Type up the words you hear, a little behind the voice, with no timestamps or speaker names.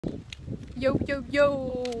Yo, yo,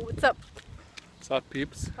 yo, what's up? What's up,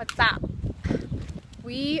 peeps? What's up?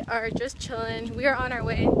 We are just chilling. We are on our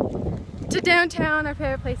way to downtown, our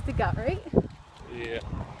favorite place to go, right? Yeah.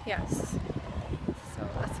 Yes. So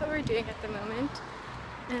that's what we're doing at the moment.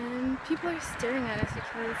 And people are staring at us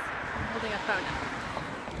because I'm holding a phone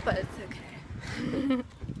up. But it's okay.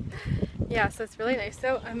 Yeah, so it's really nice.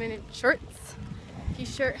 So I'm in shorts,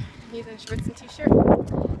 t-shirt. I'm using shorts and t-shirt.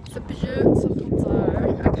 So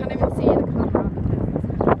I can't even see the camera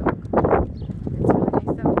because it's really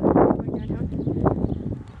nice out. We're going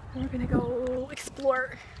downtown. And we're gonna go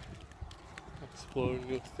explore. Explore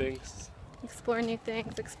new things. Explore new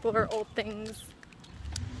things, explore old things.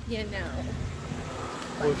 You know.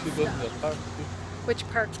 Oh, she goes to the park too. Which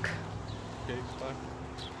park? Okay, fine.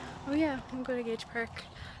 Oh yeah, we'll go to Gage Park.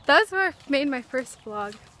 That's where I made my first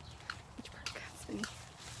vlog. Gage Park, that's funny.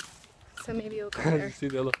 So maybe we'll go there. See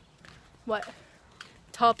the What?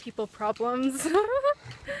 Tall people problems.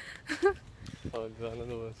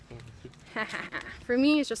 For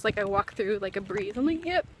me, it's just like I walk through like a breeze. I'm like,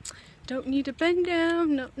 yep, don't need to bend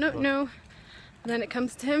down. No, no, no. And then it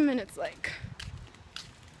comes to him and it's like,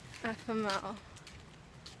 FML.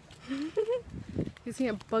 He's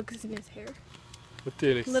seeing bugs in his hair.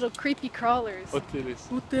 Utilis. Little creepy crawlers. Utilis.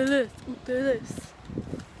 Utilis, utilis.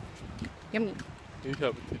 Yummy. You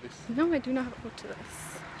have utilis. No, I do not have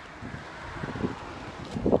utilis.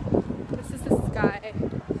 This is the sky.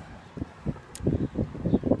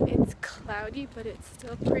 It's cloudy, but it's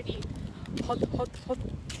still pretty hot, hot, hot.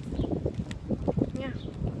 Yeah.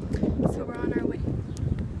 So we're on our way.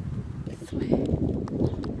 This way.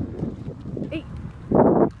 Hey.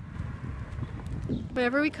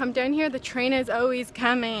 Whenever we come down here, the train is always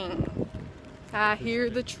coming. I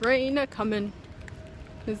hear the train a-coming.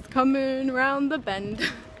 It's coming round the bend.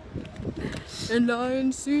 And I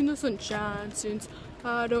ain't seen the sunshine since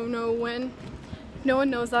I don't know when. No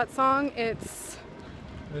one knows that song. It's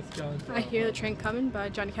I Hear the Train Coming by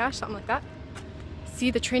Johnny Cash, something like that.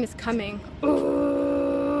 See, the train is coming.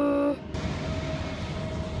 Ooh.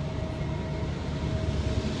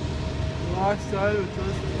 Last time it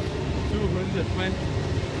was 220.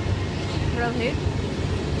 Really?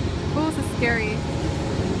 Oh, this is scary.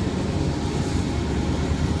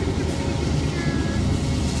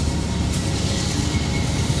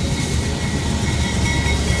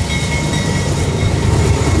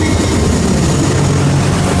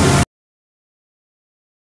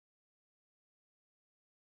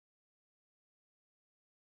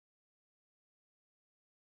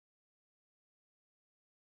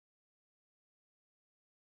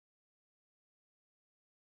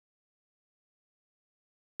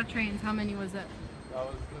 Trains, how many was it? That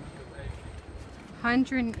was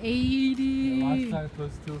 180. last time it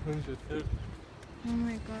was 230. Oh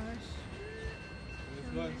my gosh. It's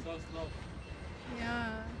going so slow.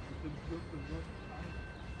 Yeah.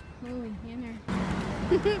 Holy hinner.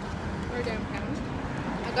 We're downtown.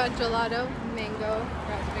 I got gelato, mango,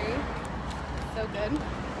 raspberry. So good.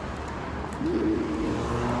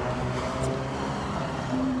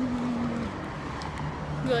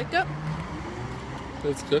 You liked it?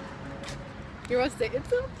 That's good. You want to say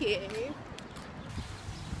it's okay?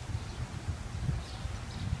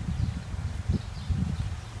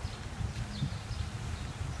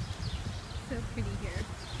 So pretty here.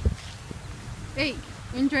 Hey,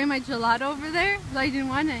 enjoy my gelato over there? I didn't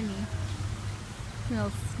want any.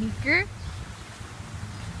 Little sneaker.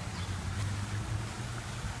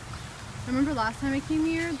 I remember last time I came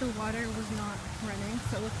here, the water was not running,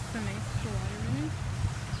 so it looks so nice with the water running.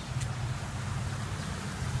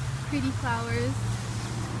 Pretty flowers.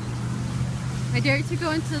 I dare to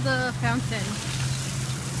go into the fountain.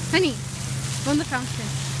 Honey, go in the fountain.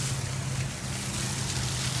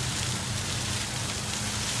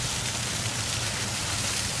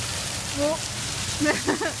 Well, so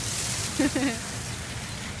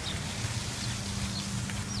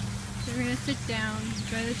we're gonna sit down,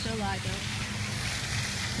 enjoy the gelato.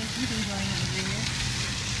 I think he's enjoying it over here.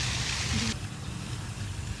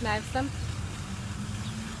 Can I have some?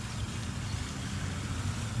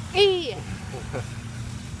 Hey!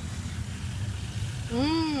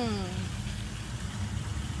 Mmm.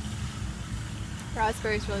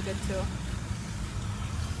 Raspberry's really good too.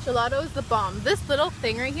 Gelato is the bomb. This little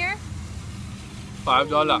thing right here.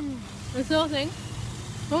 $5. This little thing.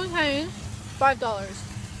 What was paying? $5.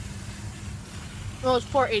 Well, it's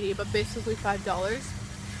 $4.80, but basically $5.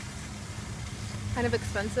 Kind of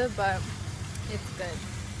expensive, but it's good.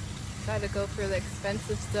 Gotta go for the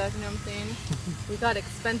expensive stuff, you know what I'm saying? We got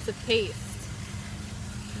expensive taste.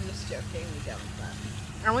 I'm just joking, we don't, but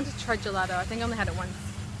I want to try gelato. I think I only had it once.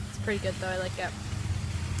 It's pretty good though, I like it.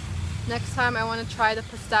 Next time I want to try the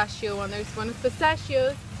pistachio one. There's one with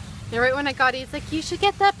pistachios. And right when I got it, he's like, you should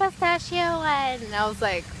get the pistachio one. And I was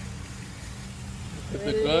like,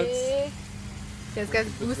 really? This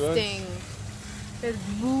guy's boosting. This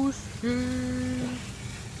boosting.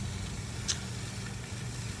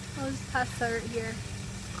 I'll just pass that right here.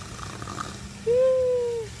 Woo.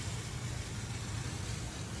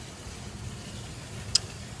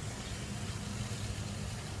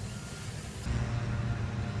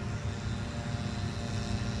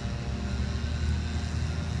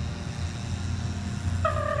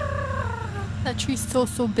 That tree's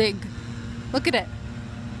so big. Look at it.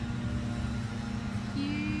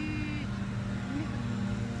 Huge.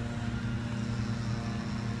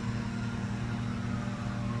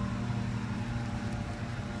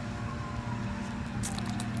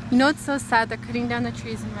 You know, it's so sad they're cutting down the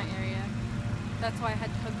trees in my area. That's why I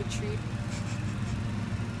had to hug the tree.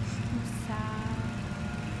 So sad.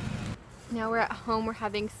 Now we're at home, we're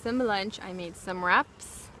having some lunch. I made some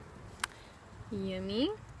wraps.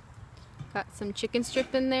 Yummy. Got some chicken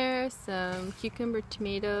strip in there, some cucumber,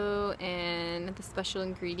 tomato, and the special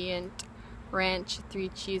ingredient, ranch 3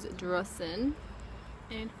 cheese dressing.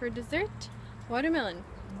 And for dessert, watermelon.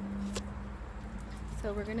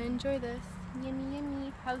 So we're gonna enjoy this. Yummy,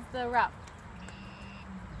 yummy. How's the wrap?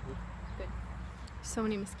 Good. So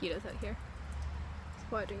many mosquitoes out here. It's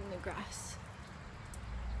watering the grass.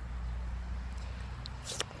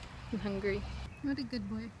 I'm hungry. What a good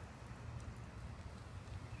boy.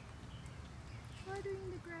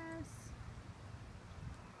 Watering the grass.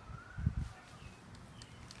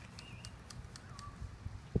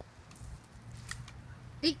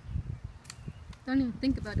 Hey! Don't even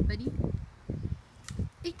think about it, buddy.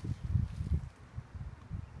 Hey!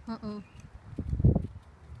 Uh-oh.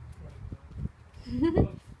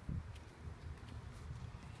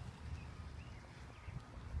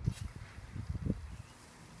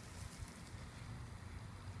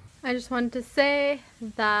 I just wanted to say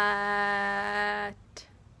that...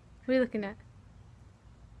 What are you looking at?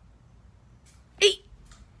 Eat!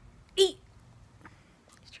 Eat!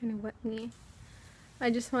 He's trying to wet me. I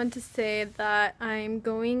just want to say that I'm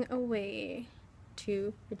going away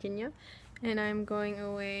to Virginia, and I'm going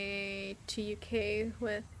away to UK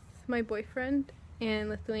with my boyfriend and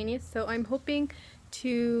Lithuania, so I'm hoping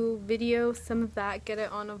to video some of that, get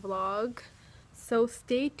it on a vlog. So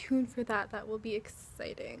stay tuned for that. That will be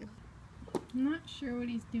exciting. I'm not sure what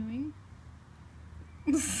he's doing.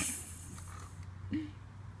 He's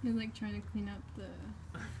like trying to clean up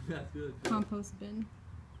the compost bin.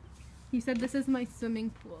 He said this is my swimming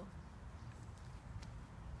pool.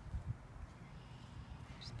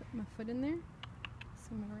 Just put my foot in there.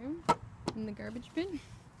 Swim around in the garbage bin.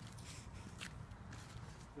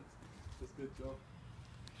 That's good job.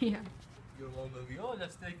 Yeah. You want movie? Oh,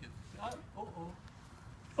 let's take it. Oh.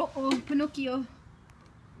 Uh-oh, Pinocchio.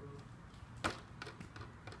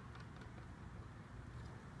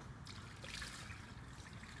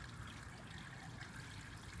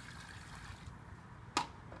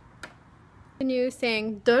 Continue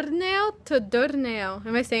saying Dorneo to Dorneo.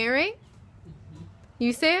 Am I saying it right?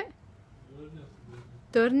 You say it?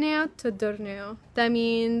 Dorneo to Dorneo. That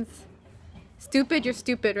means stupid, you're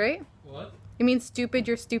stupid, right? What? It means stupid,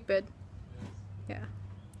 you're stupid. Yes.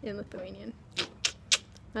 Yeah, in Lithuanian.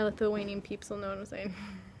 My Lithuanian peeps will know what I'm saying.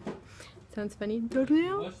 Sounds funny.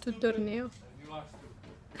 Dorneo to Dorneo. You are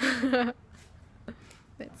stupid.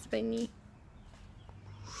 That's funny.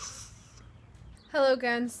 Hello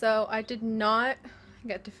again. So I did not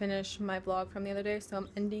get to finish my vlog from the other day, so I'm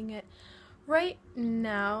ending it right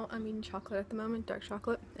now. I'm eating chocolate at the moment, dark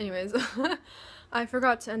chocolate. Anyways, I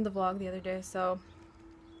forgot to end the vlog the other day, so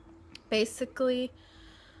basically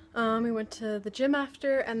we went to the gym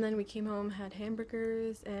after, and then we came home, had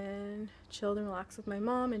hamburgers, and chilled and relaxed with my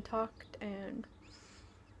mom and talked, and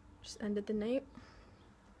just ended the night.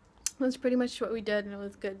 That's pretty much what we did, and it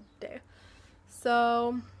was a good day.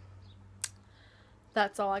 So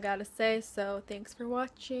that's all I gotta say. So thanks for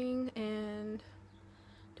watching, and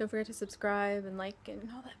don't forget to subscribe and like and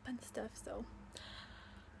all that fun stuff. So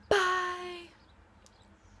bye.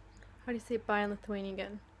 How do you say bye in Lithuanian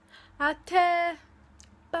again? Ate.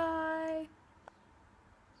 Bye.